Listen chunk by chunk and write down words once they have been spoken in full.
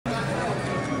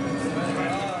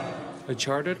a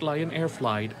chartered Lion Air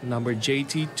flight number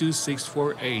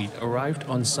JT2648 arrived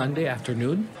on Sunday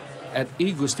afternoon at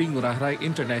Gusti Ngurah Rai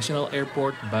International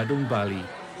Airport, Badung, Bali.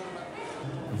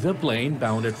 The plane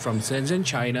bounded from Shenzhen,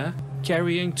 China,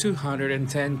 carrying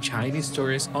 210 Chinese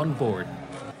tourists on board.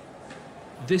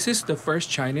 This is the first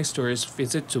Chinese tourist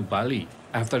visit to Bali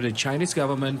after the Chinese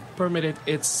government permitted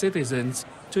its citizens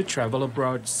to travel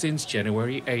abroad since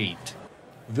January 8.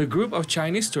 The group of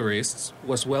Chinese tourists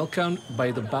was welcomed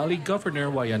by the Bali Governor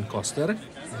Wayan Koster,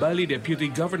 Bali Deputy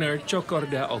Governor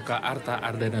Cokorda Oka Arta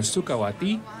Ardana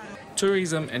Sukawati,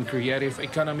 Tourism and Creative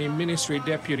Economy Ministry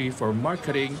Deputy for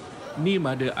Marketing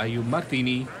Nimade Ayu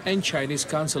Martini, and Chinese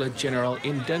Consulate General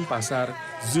in Denpasar,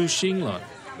 Zhu Xinglong.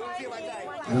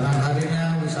 Dengan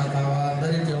hadirnya wisatawan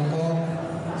dari Tiongkok,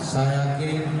 saya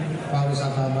yakin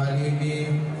pariwisata Bali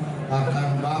ini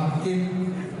akan bangkit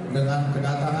dengan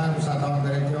kedatangan wisatawan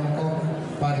dari Tiongkok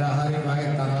pada hari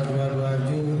baik tanggal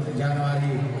 22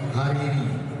 Januari hari ini.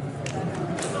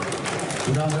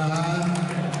 Mudah-mudahan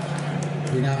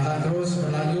ini akan terus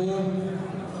berlanjut,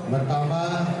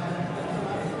 bertambah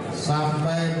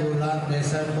sampai bulan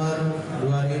Desember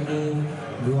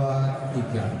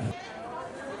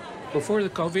 2023. Before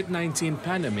the COVID-19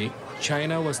 pandemic,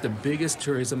 China was the biggest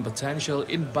tourism potential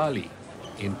in Bali.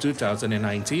 In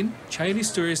 2019,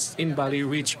 Chinese tourists in Bali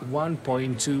reached 1.2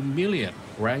 million,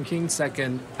 ranking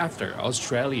second after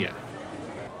Australia.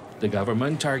 The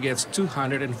government targets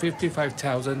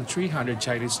 255,300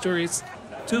 Chinese tourists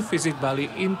to visit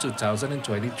Bali in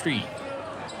 2023.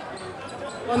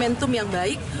 Momentum yang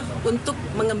baik untuk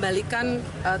mengembalikan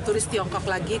turis Tiongkok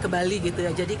lagi ke Bali gitu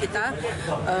ya. Jadi kita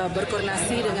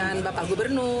berkoordinasi dengan Bapak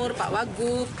Gubernur, Pak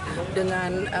Wagub,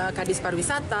 dengan Kadis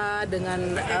Pariwisata,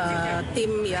 dengan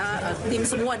tim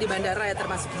semua di bandara ya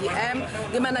termasuk GM.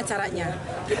 Gimana caranya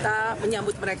kita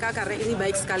menyambut mereka karena ini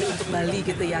baik sekali untuk Bali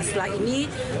gitu ya. Setelah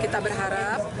ini kita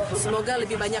berharap semoga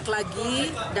lebih banyak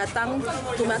lagi datang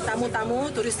tamu-tamu,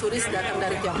 turis-turis datang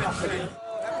dari Tiongkok.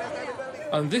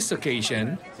 On this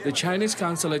occasion, the Chinese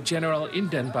Consulate General in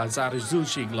Denpasar, Zhu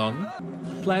Xinglong,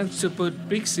 plans to put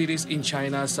big cities in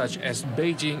China such as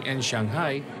Beijing and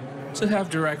Shanghai to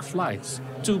have direct flights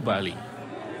to Bali.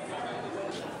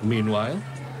 Meanwhile,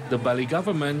 the Bali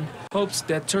government hopes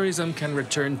that tourism can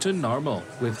return to normal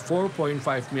with 4.5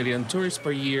 million tourists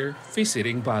per year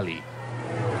visiting Bali.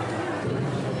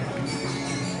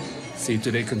 See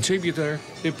Today contributor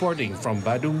reporting from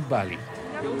Badung, Bali.